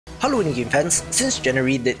Halloween game fans, since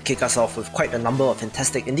January did kick us off with quite a number of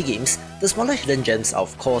fantastic indie games, the smaller hidden gems are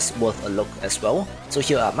of course worth a look as well, so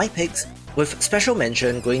here are my picks, with special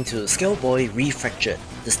mention going to Scaleboy Refractured,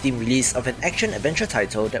 the Steam release of an action-adventure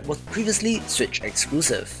title that was previously Switch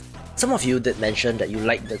exclusive. Some of you did mention that you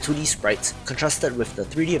liked the 2D sprites contrasted with the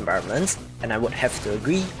 3D environments, and I would have to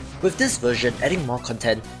agree, with this version adding more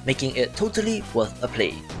content, making it totally worth a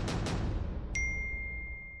play.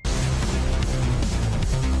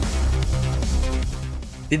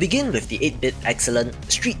 We begin with the 8-bit excellent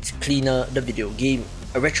Street Cleaner the video game,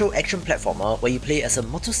 a retro action platformer where you play as a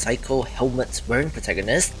motorcycle helmet wearing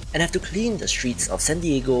protagonist and have to clean the streets of San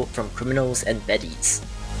Diego from criminals and baddies.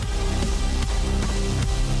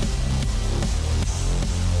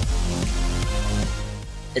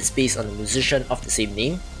 It's based on the musician of the same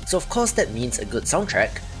name, so of course that means a good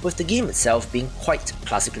soundtrack, with the game itself being quite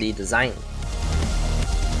classically designed.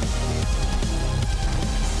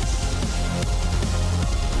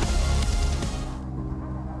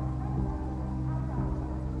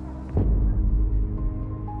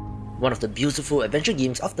 One of the beautiful adventure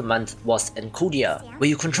games of the month was Encodia, where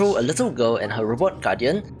you control a little girl and her robot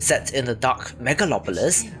guardian set in a dark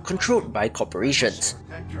megalopolis controlled by corporations.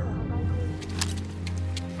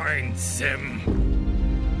 Find Sim.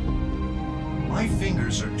 My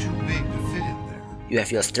fingers are too big to fit in there. You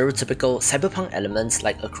have your stereotypical cyberpunk elements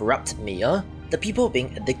like a corrupt mayor, the people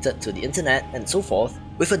being addicted to the internet and so forth,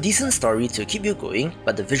 with a decent story to keep you going,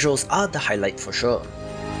 but the visuals are the highlight for sure.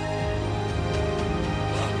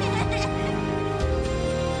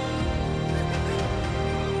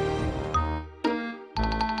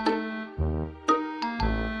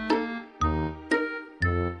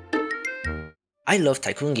 I love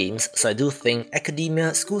tycoon games, so I do think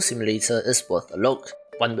Academia School Simulator is worth a look,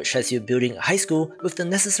 one which has you building a high school with the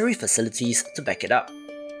necessary facilities to back it up.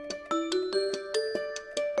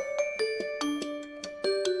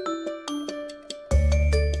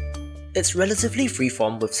 It's relatively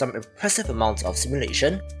freeform with some impressive amounts of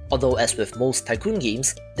simulation, although as with most tycoon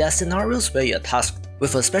games, there are scenarios where you are tasked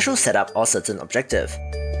with a special setup or certain objective.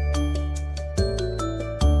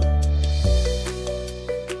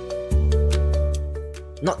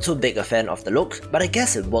 Not too big a fan of the look, but I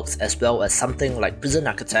guess it works as well as something like Prison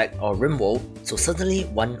Architect or Rimworld, so certainly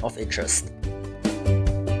one of interest.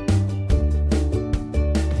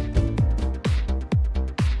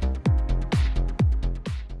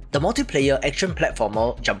 The multiplayer action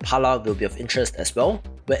platformer Jampala will be of interest as well,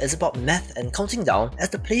 where it's about math and counting down as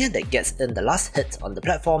the player that gets in the last hit on the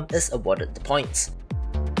platform is awarded the points.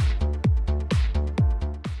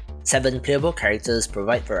 7 playable characters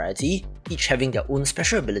provide variety, each having their own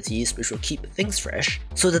special abilities which will keep things fresh,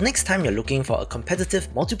 so the next time you're looking for a competitive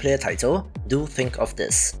multiplayer title, do think of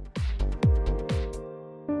this.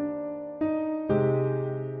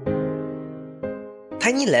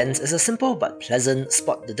 Tiny Lands is a simple but pleasant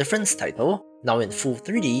spot the difference title, now in full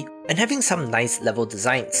 3D, and having some nice level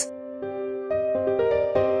designs.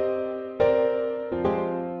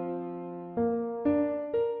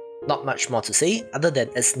 Not much more to say other than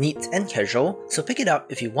it's neat and casual, so pick it up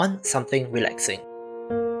if you want something relaxing. It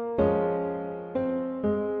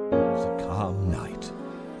was a calm night.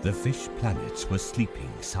 The fish planets were sleeping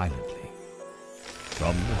silently.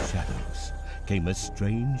 From the shadows came a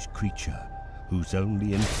strange creature whose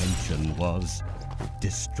only intention was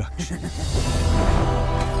destruction.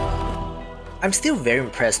 I'm still very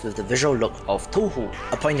impressed with the visual look of Touhou,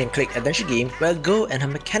 a point-and-click adventure game where a girl and her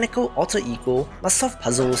mechanical alter ego must solve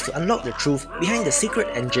puzzles to unlock the truth behind the secret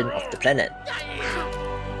engine of the planet.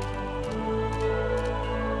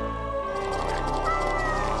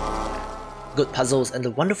 Good puzzles and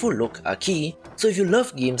the wonderful look are key, so if you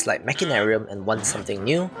love games like Machinarium and want something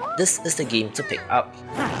new, this is the game to pick up.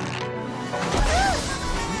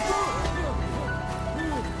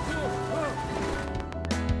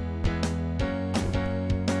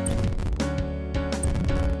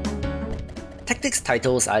 Tactics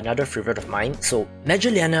titles are another favourite of mine, so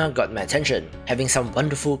Magellania got my attention, having some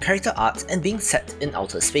wonderful character art and being set in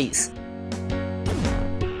outer space.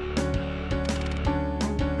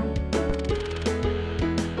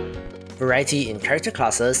 Variety in character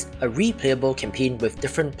classes, a replayable campaign with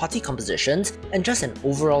different party compositions, and just an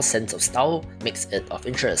overall sense of style makes it of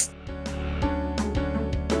interest.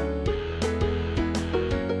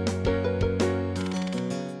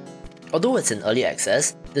 Although it's in early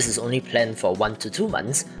access, this is only planned for 1 to 2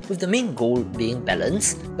 months, with the main goal being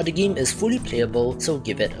balance, but the game is fully playable, so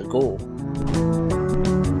give it a go.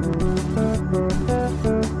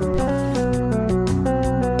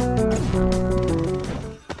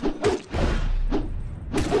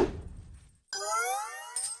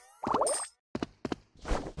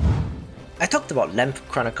 I talked about Lamp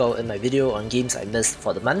Chronicle in my video on games I missed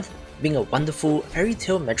for the month, being a wonderful fairy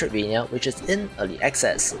tale Metroidvania which is in early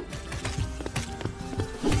access.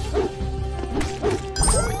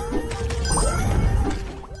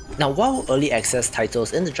 Now, while early access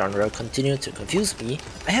titles in the genre continue to confuse me,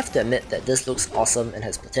 I have to admit that this looks awesome and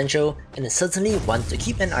has potential, and is certainly one to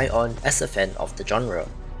keep an eye on as a fan of the genre.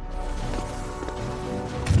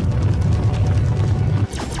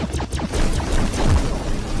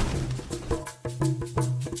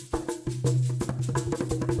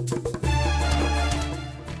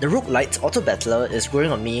 The roguelite auto battler is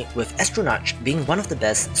growing on me, with Astronaut being one of the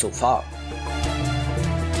best so far.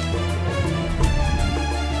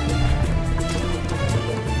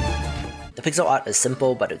 The pixel art is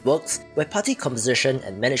simple but it works, where party composition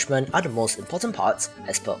and management are the most important parts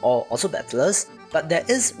as per all auto battlers, but there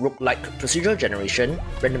is roguelike procedural generation,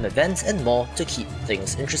 random events and more to keep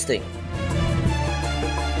things interesting.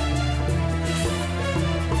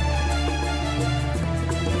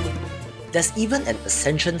 There's even an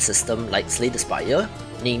ascension system like Slay the Spire,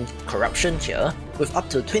 named Corruption here, with up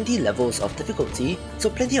to 20 levels of difficulty, so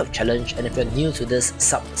plenty of challenge, and if you're new to this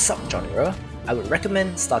sub-genre, I would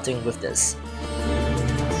recommend starting with this.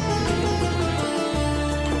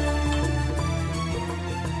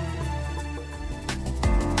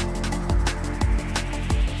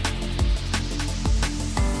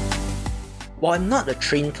 While I'm not a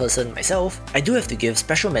trained person myself, I do have to give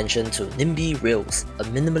special mention to NIMBY Rails, a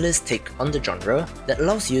minimalist take on the genre that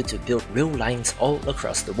allows you to build rail lines all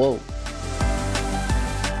across the world.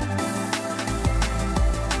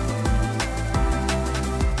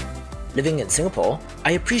 Living in Singapore,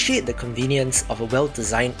 I appreciate the convenience of a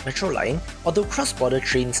well-designed metro line, although cross-border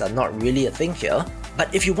trains are not really a thing here,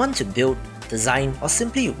 but if you want to build, design, or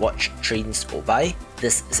simply watch trains go by,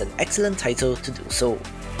 this is an excellent title to do so.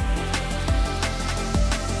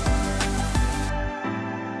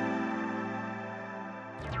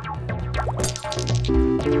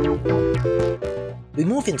 We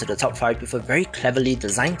move into the top 5 with a very cleverly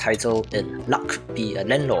designed title in Luck Be a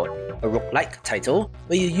Landlord, a roguelike title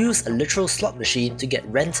where you use a literal slot machine to get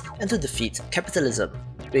rent and to defeat capitalism,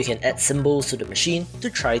 where you can add symbols to the machine to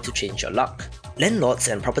try to change your luck. Landlords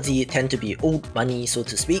and property tend to be old money, so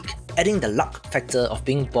to speak, adding the luck factor of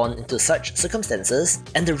being born into such circumstances,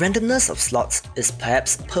 and the randomness of slots is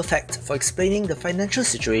perhaps perfect for explaining the financial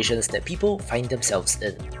situations that people find themselves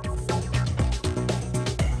in.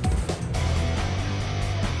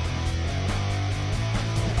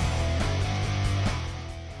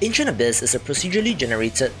 Ancient Abyss is a procedurally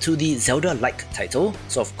generated 2D Zelda-like title,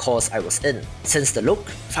 so of course I was in, since the look,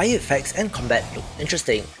 fire effects and combat look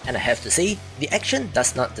interesting, and I have to say, the action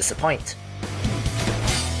does not disappoint.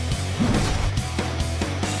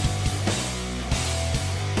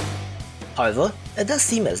 However, it does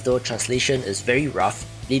seem as though translation is very rough,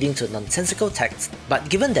 leading to nonsensical text, but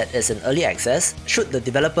given that it's in early access, should the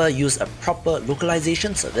developer use a proper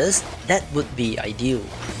localization service, that would be ideal.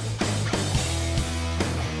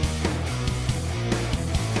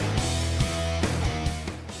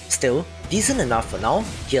 Still, decent enough for now,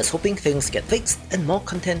 here's hoping things get fixed and more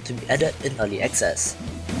content to be added in early access.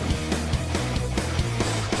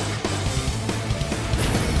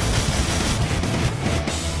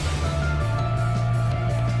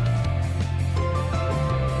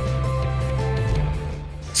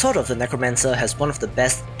 Sword of the Necromancer has one of the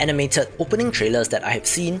best animated opening trailers that I have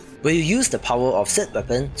seen, where you use the power of said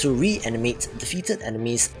weapon to reanimate defeated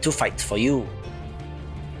enemies to fight for you.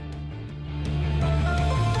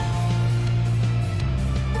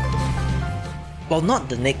 While not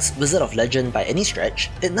the next Wizard of Legend by any stretch,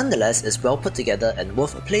 it nonetheless is well put together and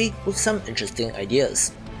worth a play with some interesting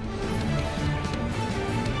ideas.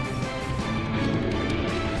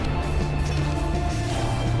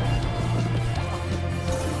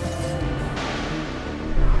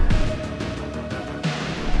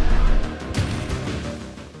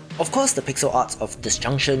 Of course, the pixel art of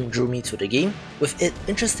Disjunction drew me to the game, with it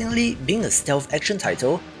interestingly being a stealth action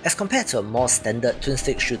title as compared to a more standard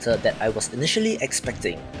twin-stick shooter that I was initially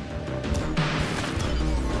expecting.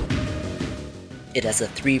 It has a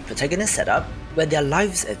 3-protagonist setup where their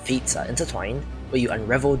lives and fates are intertwined, where you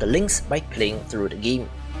unravel the links by playing through the game.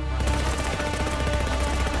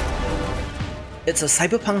 It's a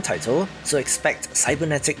cyberpunk title, so expect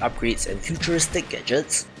cybernetic upgrades and futuristic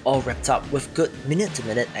gadgets, all wrapped up with good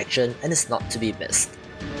minute-to-minute action and is not to be missed.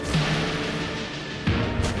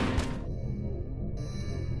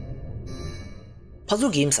 Puzzle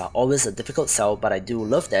games are always a difficult sell, but I do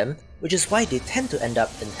love them, which is why they tend to end up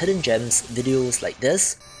in hidden gems videos like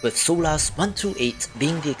this, with Solas 128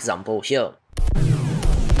 being the example here.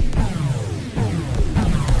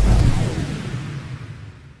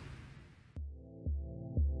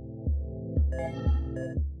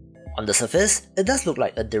 On the surface, it does look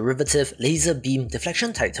like a derivative laser beam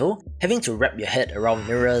deflection title, having to wrap your head around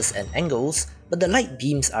mirrors and angles, but the light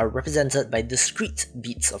beams are represented by discrete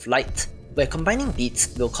beats of light, where combining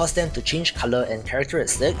beats will cause them to change color and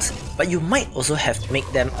characteristics, but you might also have to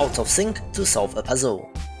make them out of sync to solve a puzzle.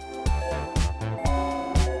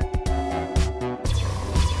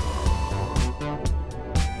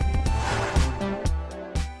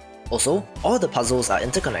 Also, all the puzzles are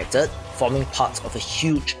interconnected, forming parts of a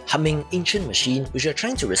huge, humming ancient machine which you're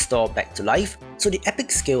trying to restore back to life, so the epic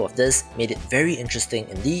scale of this made it very interesting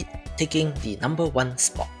indeed, taking the #1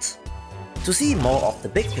 spot. To see more of the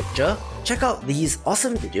big picture, check out these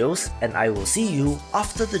awesome videos, and I will see you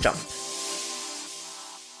after the jump.